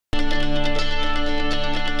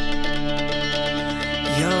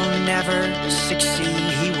never succeed.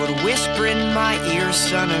 He would whisper in my ear,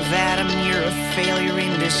 son of Adam, you're a failure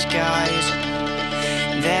in disguise.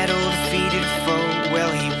 That old defeated foe,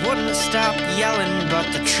 well, he wouldn't stop yelling, but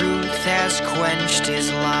the truth has quenched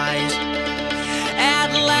his lies.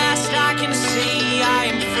 At last I can see I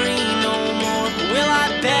am free no more. Will I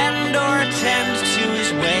bend or attend to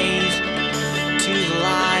his ways? To the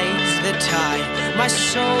lies that tie my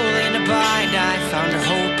soul in a bind. I found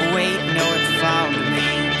hope, wait, no, it found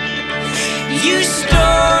me. You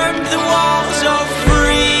stormed the walls of